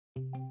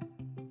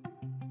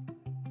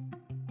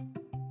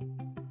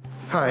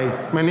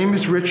Hi, my name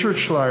is Richard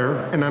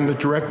Schleier, and I'm the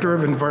Director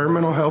of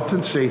Environmental Health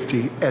and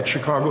Safety at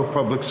Chicago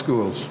Public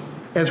Schools.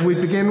 As we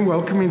begin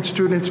welcoming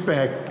students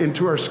back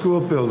into our school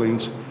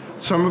buildings,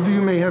 some of you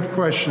may have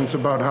questions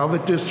about how the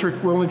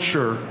district will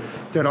ensure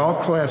that all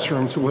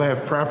classrooms will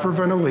have proper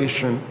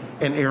ventilation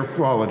and air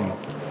quality.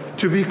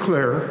 To be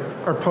clear,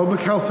 our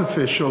public health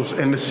officials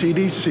and the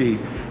CDC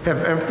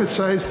have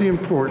emphasized the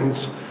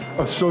importance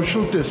of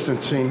social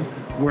distancing,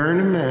 wearing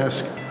a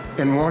mask,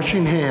 and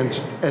washing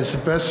hands as the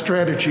best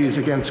strategies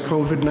against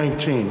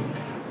COVID-19.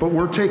 But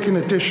we're taking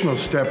additional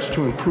steps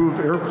to improve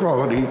air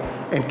quality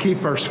and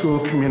keep our school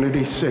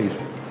community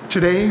safe.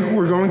 Today,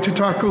 we're going to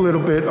talk a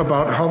little bit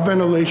about how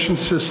ventilation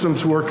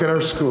systems work at our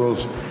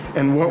schools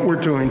and what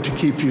we're doing to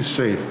keep you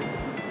safe.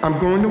 I'm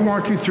going to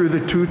walk you through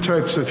the two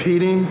types of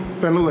heating,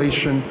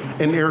 ventilation,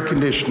 and air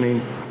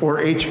conditioning, or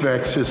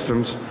HVAC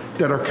systems,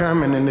 that are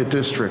common in the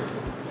district.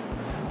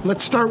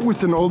 Let's start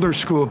with an older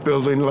school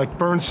building like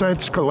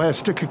Burnside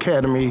Scholastic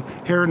Academy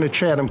here in the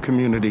Chatham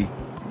community.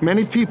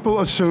 Many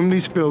people assume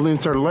these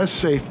buildings are less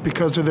safe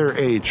because of their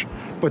age,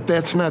 but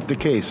that's not the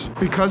case.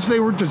 Because they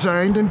were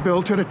designed and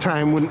built at a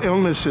time when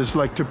illnesses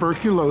like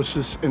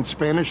tuberculosis and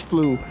Spanish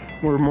flu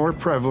were more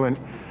prevalent,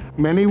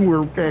 many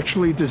were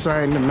actually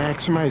designed to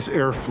maximize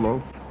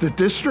airflow. The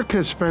district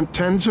has spent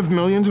tens of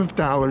millions of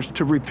dollars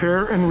to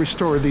repair and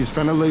restore these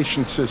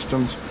ventilation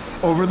systems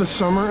over the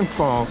summer and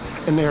fall,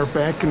 and they are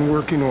back in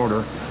working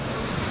order.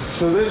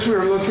 So this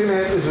we're looking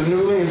at is a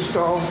newly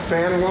installed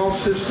fan wall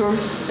system,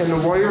 and the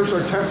wires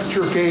are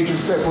temperature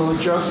gauges that will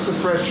adjust the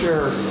fresh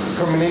air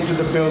coming into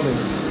the building.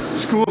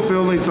 School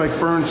buildings like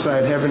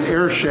Burnside have an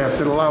air shaft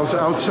that allows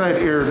outside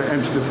air to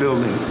enter the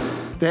building.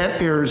 That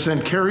air is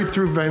then carried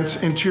through vents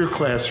into your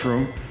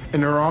classroom,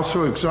 and there are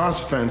also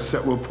exhaust vents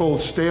that will pull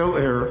stale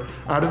air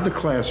out of the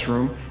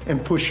classroom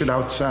and push it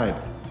outside.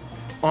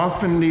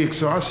 Often the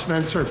exhaust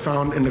vents are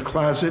found in the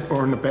closet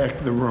or in the back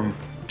of the room.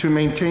 To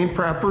maintain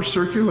proper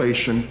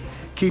circulation,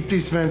 keep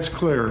these vents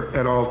clear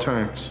at all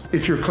times.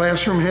 If your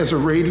classroom has a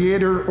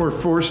radiator or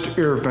forced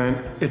air vent,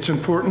 it's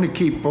important to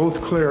keep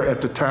both clear at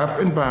the top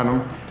and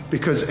bottom,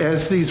 because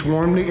as these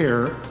warm the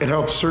air, it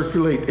helps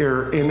circulate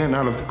air in and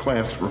out of the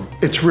classroom.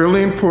 It's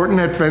really important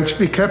that vents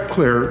be kept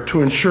clear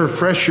to ensure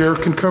fresh air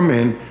can come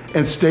in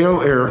and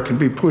stale air can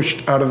be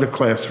pushed out of the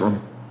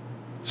classroom.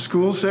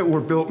 Schools that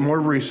were built more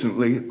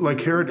recently, like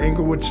here at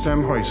Englewood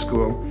STEM High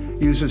School,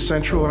 use a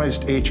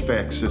centralized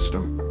HVAC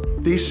system.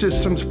 These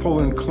systems pull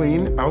in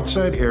clean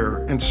outside air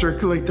and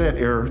circulate that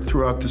air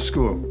throughout the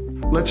school.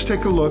 Let's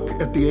take a look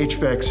at the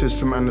HVAC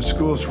system on the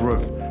school's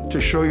roof to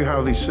show you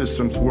how these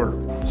systems work.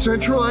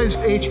 Centralized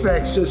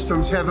HVAC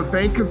systems have a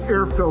bank of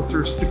air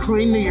filters to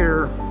clean the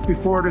air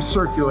before it is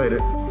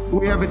circulated.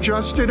 We have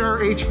adjusted our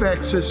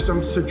HVAC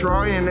systems to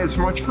draw in as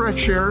much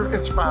fresh air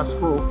as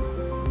possible,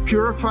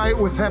 purify it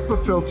with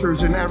HEPA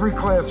filters in every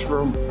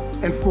classroom,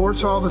 and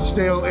force all the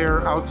stale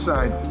air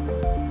outside.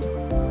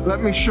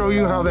 Let me show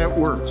you how that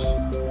works.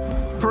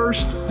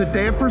 First, the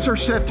dampers are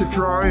set to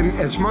draw in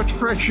as much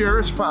fresh air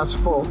as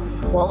possible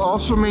while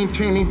also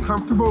maintaining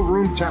comfortable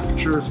room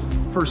temperatures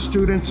for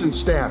students and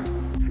staff.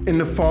 In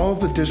the fall,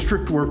 the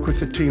district worked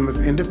with a team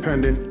of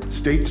independent,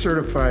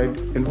 state-certified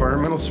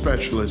environmental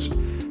specialists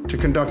to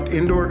conduct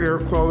indoor air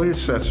quality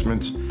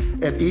assessments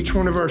at each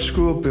one of our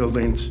school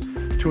buildings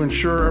to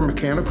ensure our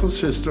mechanical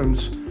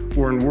systems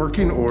were in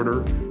working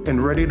order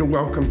and ready to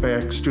welcome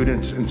back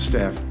students and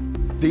staff.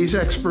 These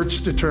experts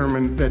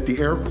determined that the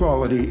air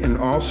quality in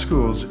all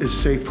schools is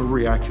safe for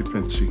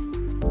reoccupancy.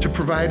 To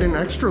provide an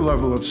extra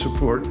level of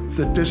support,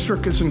 the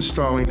district is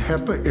installing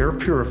HEPA air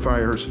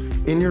purifiers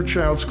in your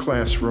child's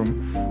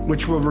classroom,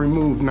 which will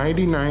remove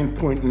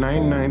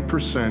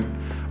 99.99%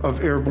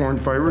 of airborne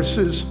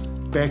viruses,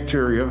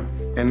 bacteria,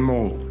 and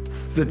mold.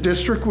 The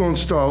district will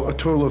install a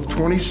total of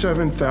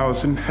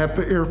 27,000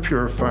 HEPA air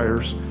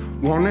purifiers,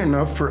 one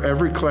enough for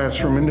every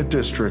classroom in the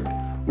district,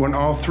 when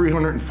all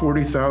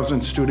 340,000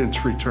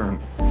 students return.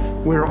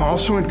 We are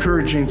also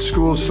encouraging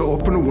schools to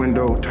open a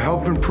window to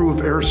help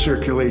improve air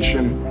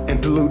circulation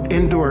and dilute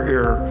indoor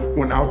air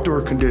when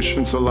outdoor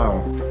conditions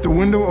allow. The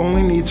window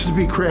only needs to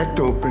be cracked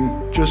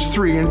open just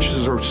 3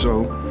 inches or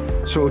so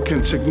it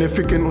can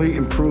significantly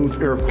improve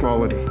air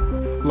quality.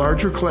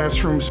 Larger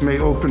classrooms may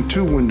open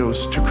 2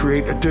 windows to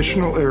create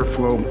additional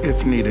airflow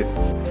if needed.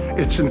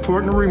 It's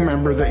important to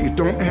remember that you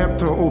don't have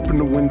to open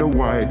the window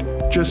wide,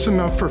 just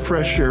enough for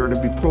fresh air to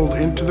be pulled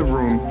into the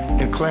room,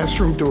 and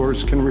classroom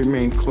doors can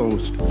remain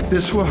closed.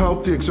 This will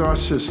help the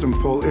exhaust system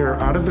pull air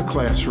out of the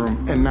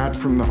classroom and not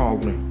from the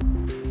hallway.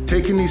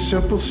 Taking these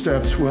simple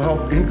steps will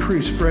help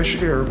increase fresh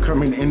air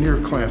coming into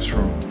your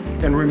classroom.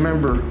 And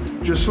remember,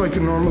 just like a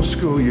normal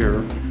school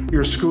year,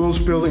 your school's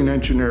building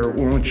engineer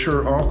will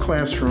ensure all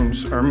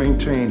classrooms are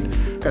maintained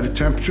at a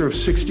temperature of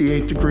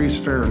 68 degrees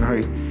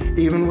Fahrenheit,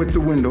 even with the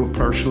window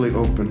partially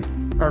open.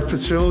 Our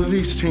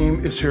facilities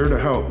team is here to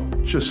help.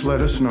 Just let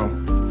us know.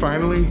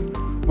 Finally,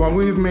 while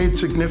we have made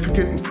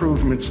significant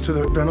improvements to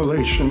the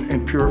ventilation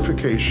and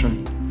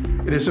purification,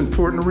 it is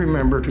important to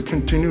remember to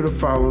continue to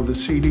follow the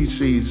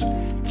CDC's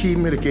key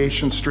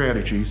mitigation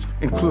strategies,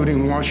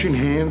 including washing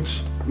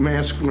hands,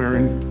 mask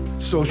wearing,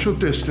 social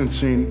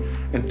distancing,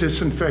 and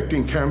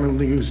disinfecting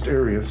commonly used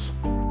areas.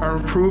 Our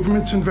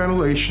improvements in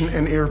ventilation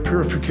and air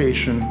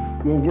purification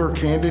will work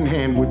hand in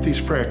hand with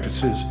these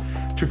practices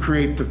to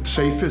create the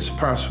safest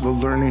possible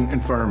learning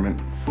environment.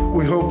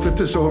 We hope that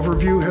this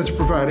overview has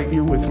provided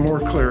you with more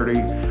clarity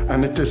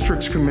on the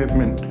district's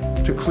commitment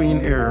to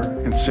clean air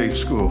and safe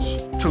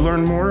schools. To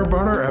learn more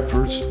about our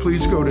efforts,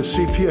 please go to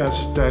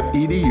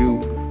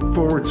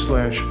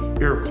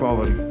cps.edu/air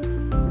quality.